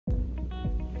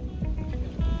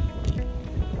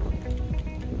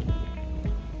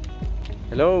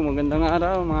Hello, magandang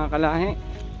araw mga kalahi.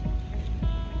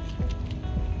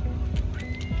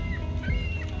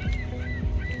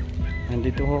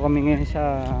 Nandito ko kami ngayon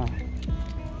sa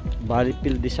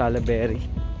De-Valleyfield de Salaberry.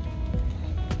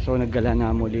 So naggala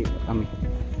na muli kami.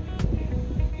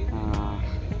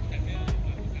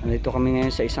 Nandito kami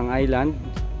ngayon sa isang island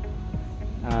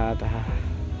at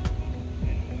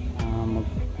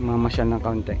magmamasyal ng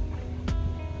kaunti.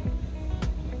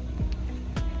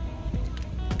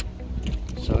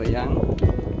 So yan.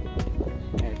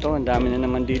 Ito, ang dami na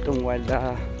naman ditong wild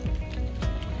ano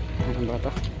ba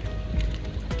ito?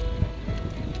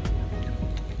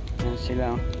 Yan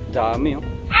sila, dami oh.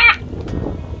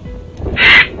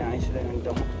 Kinain sila ng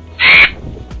damo.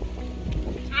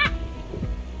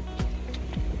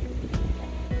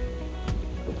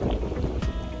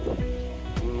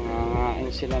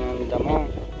 Nangangain sila ng damo.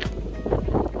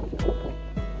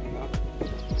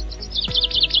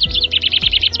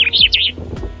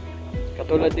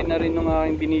 Katulad din na rin nung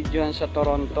aking binidyohan sa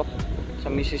Toronto, sa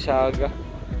Mississauga.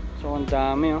 So ang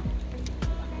dami oh.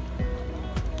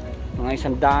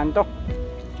 Mga 100 to.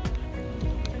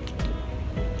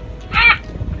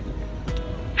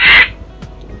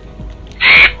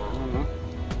 Ano?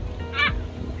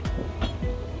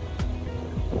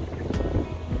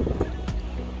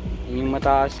 Yung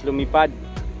mataas lumipad.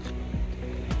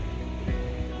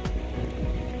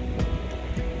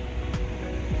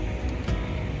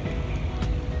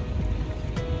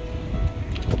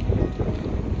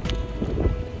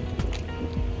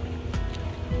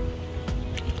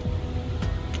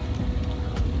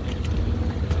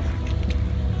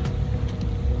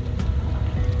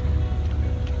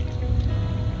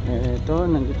 Ito,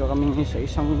 nandito kami sa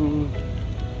isang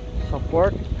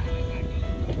support.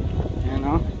 Ayan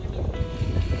o.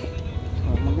 So,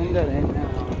 maganda rin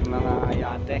mga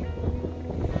yate.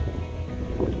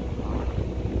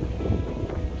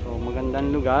 So,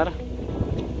 magandang lugar.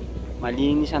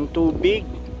 Malinis ang tubig.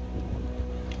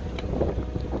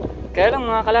 Kaya lang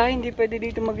mga kalahi, hindi pwede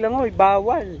dito maglangoy.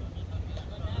 Bawal.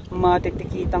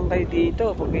 Matitikitan kayo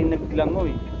dito pag kayo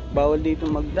naglangoy. Bawal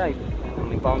dito mag-dive.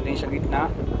 May fountain sa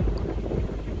gitna.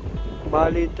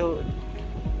 Bali ito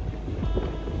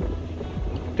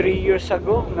 3 years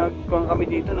ago nagkuhan kami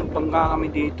dito, nagpangka kami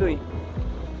dito eh.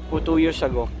 O 2 years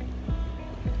ago.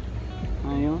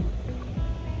 Ayun.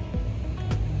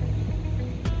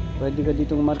 Pwede ka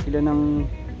dito markila ng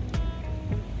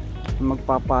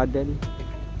magpapadel.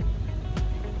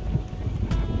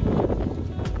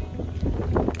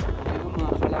 Ayun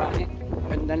mga kalahi,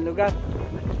 gandang lugar.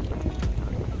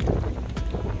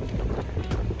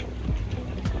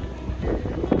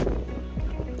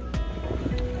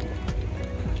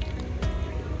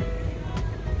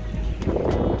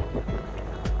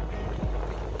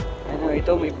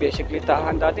 Ito may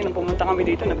bisikletahan. Dati nung pumunta kami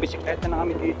dito, nagbisikleta na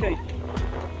kami dito eh.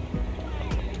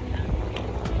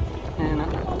 Ayan na.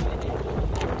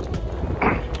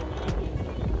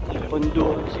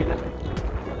 Punduhan sila.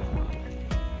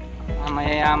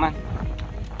 Mayayaman.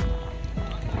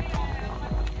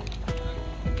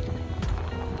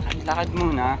 Lakad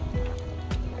muna.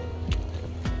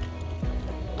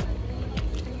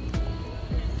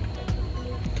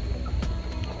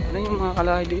 Ano yung mga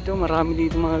kalahi dito, marami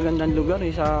dito mga gandang lugar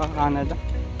eh, sa Canada.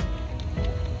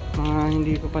 Mga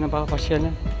hindi ko pa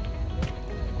napapasyalan.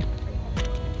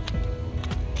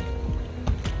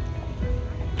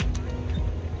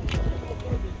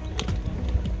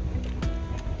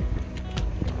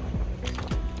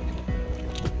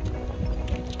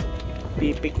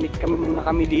 Pipiknik kami muna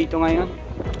kami dito ngayon.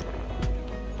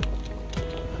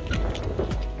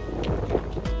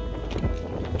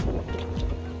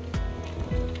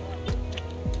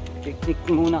 Picnic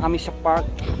muna kami sa park.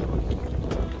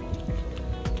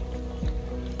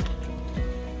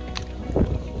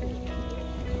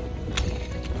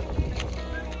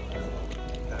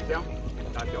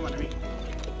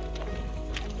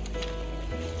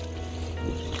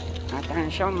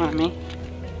 Attention, mami.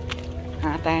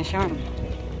 Attention.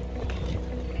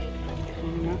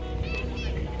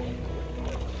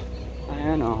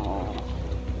 Ayan o.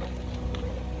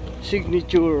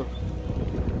 Signature.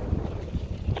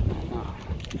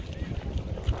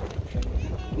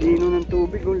 Lino ng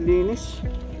tubig, oh, linis.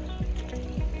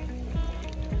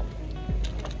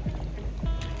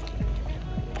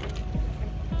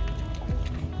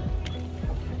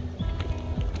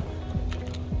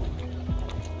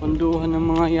 Punduhan ng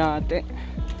mga yate.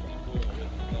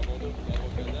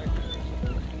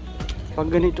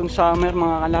 Pag ganitong summer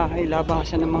mga kalahi,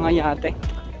 labasan ng mga yate.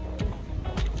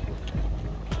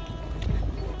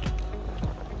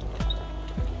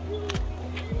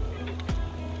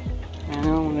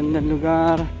 Ano, magandang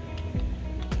lugar.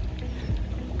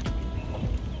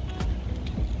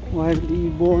 wild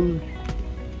ibon.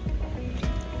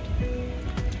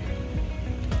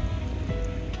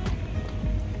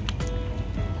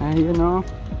 Ayun o.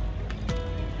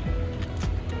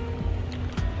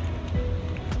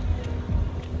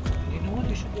 You know what?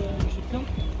 You should film.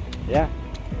 Yeah.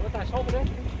 What I saw over there?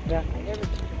 Yeah. I never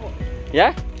seen before.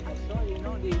 Yeah? I saw,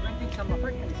 they renting some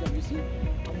apartments there. You see,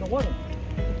 on the water.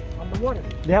 On the water.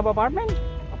 They have apartment?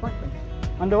 Apartments.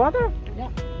 On the water? Yeah.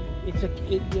 It's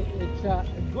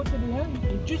go to the end.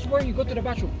 Just where you go to the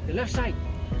bathroom, the left side.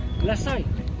 Left side.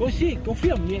 Go see it. Go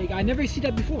film. Yeah, I never see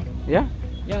that before. Yeah.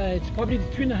 Yeah, it's probably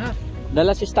 3.5. The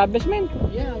last establishment?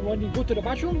 Yeah, when you go to the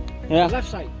bathroom, Yeah. the left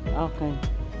side. Okay.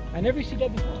 I never see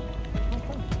that before.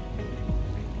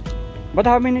 But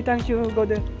how many times you go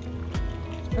there?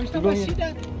 First time Go I here. see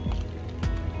that.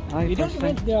 Ay, You don't first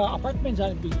time. rent the apartments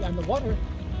on the water.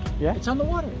 Yeah? It's on the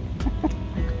water.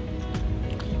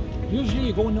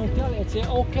 Usually you go in a hotel, it's a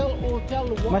hotel,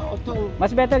 hotel.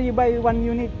 Mas better you buy one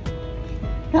unit.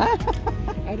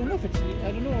 I don't know if it's,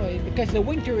 I don't know, because the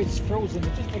winter it's frozen,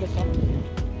 it's just for the summer.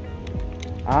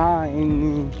 Ah,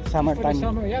 in For the summertime.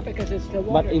 summer, yeah, because it's the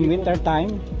water. But in you winter go,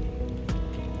 time,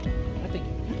 nothing.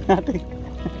 nothing.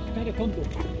 It's kind of condo.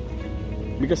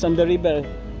 Because on the river,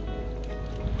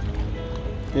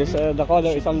 yes, the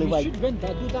color is only We white. should rent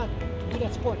that, do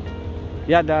that sport.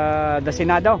 Yeah, the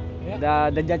Senado, Yeah.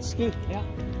 the jet ski. Yeah,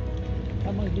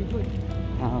 that might be good.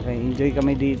 Ah, okay, enjoy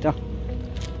kami dito.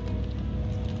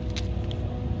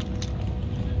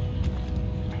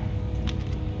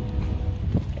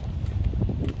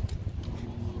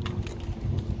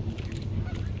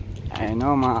 Ayan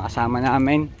o, mga kasama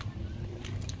namin.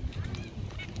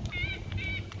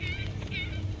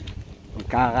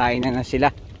 Magkakain na sila.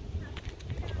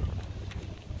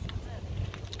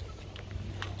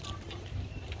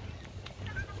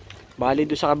 Bali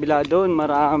doon sa kabila doon,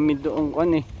 marami doon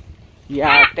kon eh.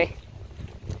 Yate.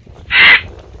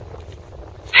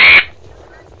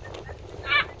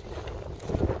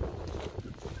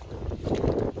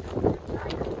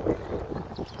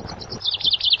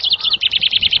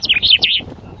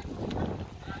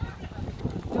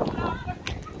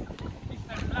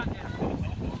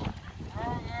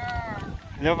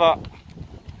 Hello po.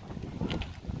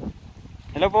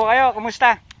 Hello po kayo,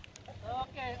 kumusta?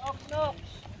 Okay, off no.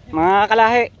 Mga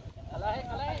kalahi. Alahe.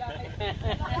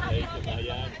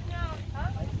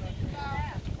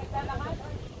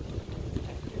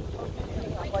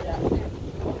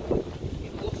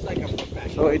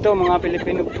 So ito mga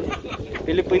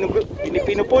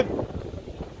Filipino food.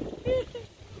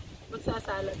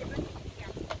 Magsasalag.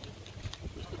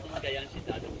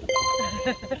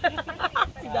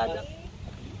 Si Dada.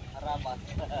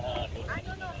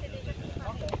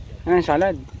 Ano,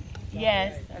 salad?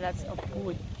 Yes, lots of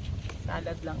food.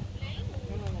 Salad lang.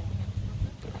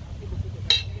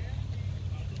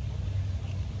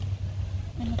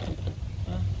 Ano to?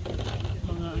 Ah,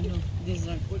 mga ano,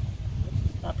 dessert.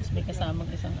 Tapos may kasamang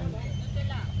isang ano.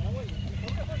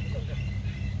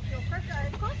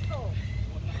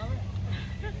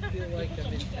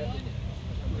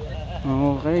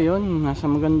 Okay, yun. Nasa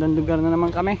magandang lugar na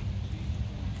naman kami.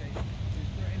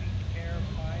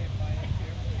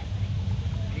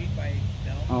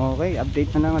 Okay,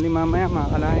 update na lang ulit mamaya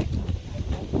mga kalahi.